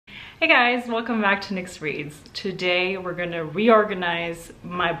Hey guys, welcome back to Nyx Reads. Today we're going to reorganize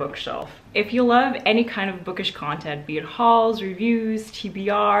my bookshelf. If you love any kind of bookish content, be it hauls, reviews,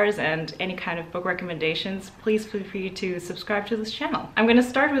 TBRs, and any kind of book recommendations, please feel free to subscribe to this channel. I'm going to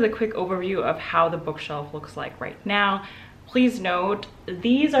start with a quick overview of how the bookshelf looks like right now. Please note,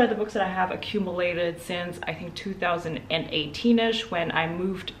 these are the books that I have accumulated since I think 2018-ish when I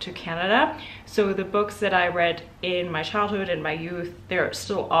moved to Canada. So the books that I read in my childhood and my youth, they're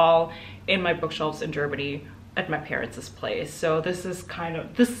still all in my bookshelves in Germany at my parents' place. So this is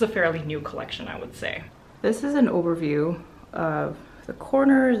a fairly new collection, I would say. This is an overview of the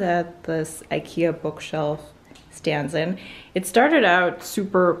corner that this Ikea bookshelf stands in. It started out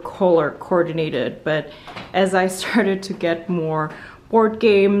super color coordinated, but as I started to get more board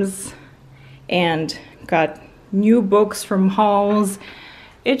games and got new books from hauls,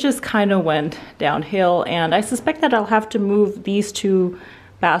 it just kind of went downhill, and I suspect that I'll have to move these two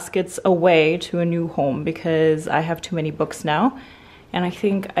baskets away to a new home because I have too many books now, and I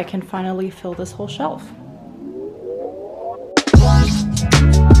think I can finally fill this whole shelf.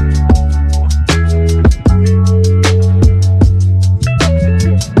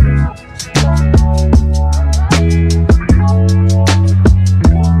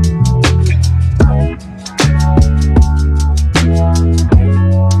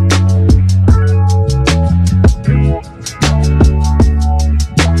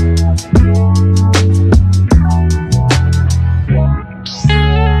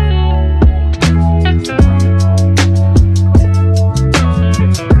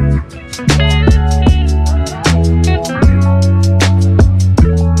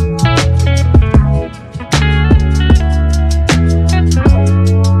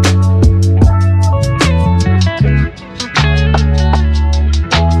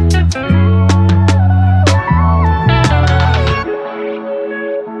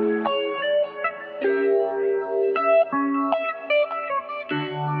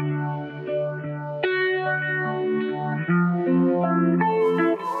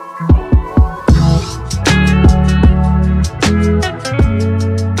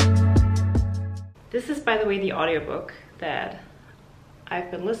 This is, by the way, the audiobook that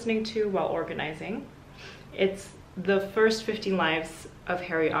I've been listening to while organizing. It's The First 15 Lives of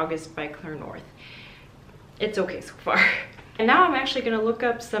Harry August by Claire North. It's okay so far. And now I'm actually going to look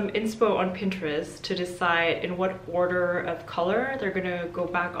up some inspo on Pinterest to decide in what order of color they're going to go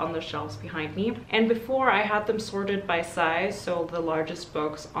back on the shelves behind me. And before, I had them sorted by size, so the largest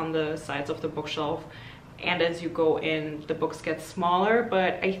books on the sides of the bookshelf, and as you go in, the books get smaller.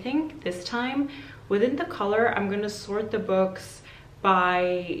 But I think this time, within the color, I'm going to sort the books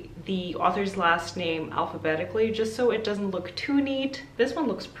by the author's last name alphabetically, just so it doesn't look too neat. This one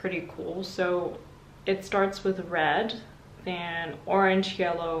looks pretty cool. So it starts with red, then orange,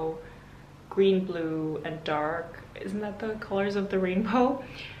 yellow, green, blue, and dark. Isn't that the colors of the rainbow?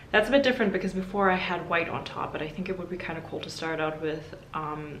 That's a bit different because before I had white on top, but I think it would be kind of cool to start out with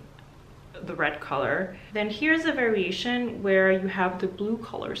the red color. Then here's a variation where you have the blue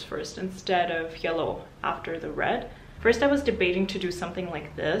colors first instead of yellow after the red. First I was debating to do something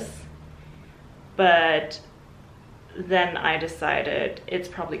like this, but then I decided it's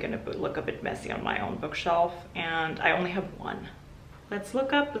probably going to look a bit messy on my own bookshelf, and I only have one. Let's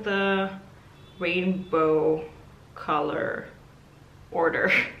look up the rainbow color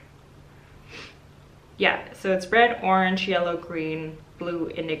order. Yeah, so it's red, orange, yellow, green, blue,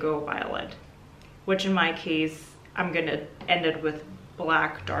 indigo, violet, which in my case, I'm gonna end it with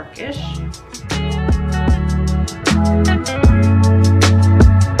black, darkish.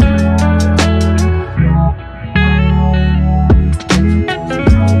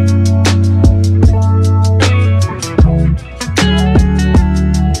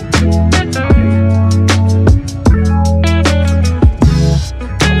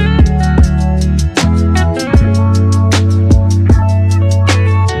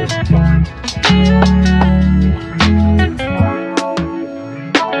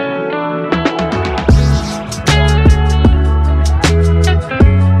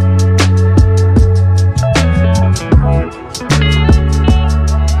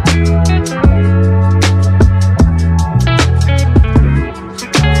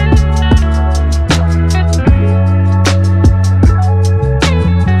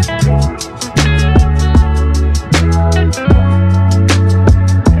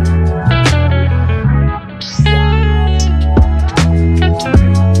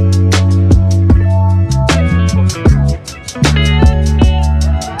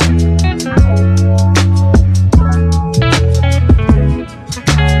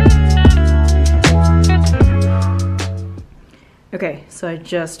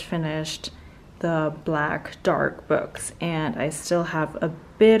 just finished the black dark books, and I still have a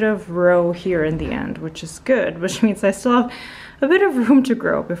bit of row here in the end, which is good, which means I still have a bit of room to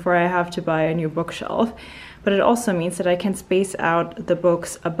grow before I have to buy a new bookshelf. But it also means that I can space out the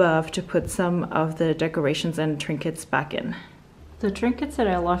books above to put some of the decorations and trinkets back in. The trinkets that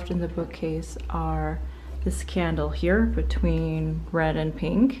I left in the bookcase are this candle here between red and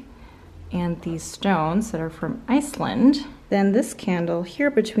pink, and these stones that are from Iceland. Then this candle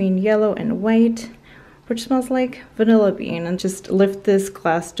here between yellow and white, which smells like vanilla bean, and just lift this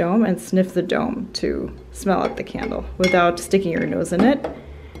glass dome and sniff the dome to smell at the candle without sticking your nose in it,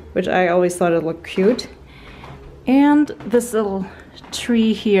 which I always thought it looked cute. And this little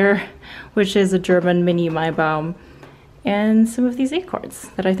tree here, which is a German mini Maibaum, and some of these acorns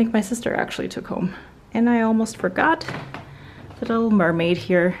that I think my sister actually took home. And I almost forgot the little mermaid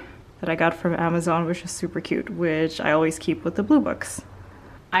here that I got from Amazon, which is super cute, which I always keep with the blue books.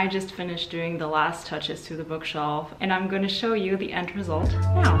 I just finished doing the last touches to the bookshelf, and I'm going to show you the end result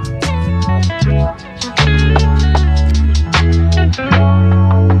now.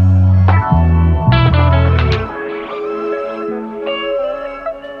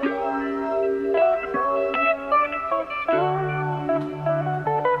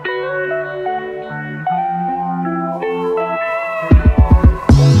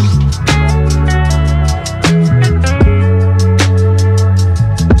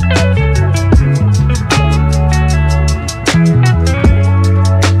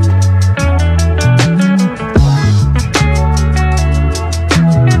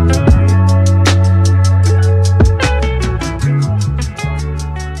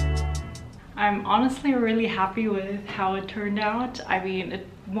 Honestly really happy with how it turned out. I mean, it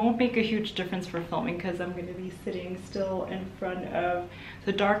won't make a huge difference for filming because I'm going to be sitting still in front of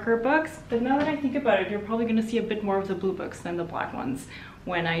the darker books, but now that I think about it, you're probably going to see a bit more of the blue books than the black ones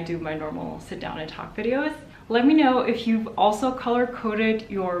when I do my normal sit down and talk videos. Let me know if you've also color coded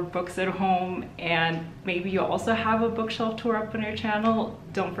your books at home, and maybe you also have a bookshelf tour up on your channel.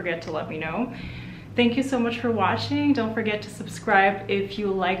 Don't forget to let me know. Thank you so much for watching. Don't forget to subscribe if you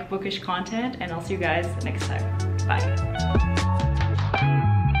like bookish content, and I'll see you guys next time. Bye.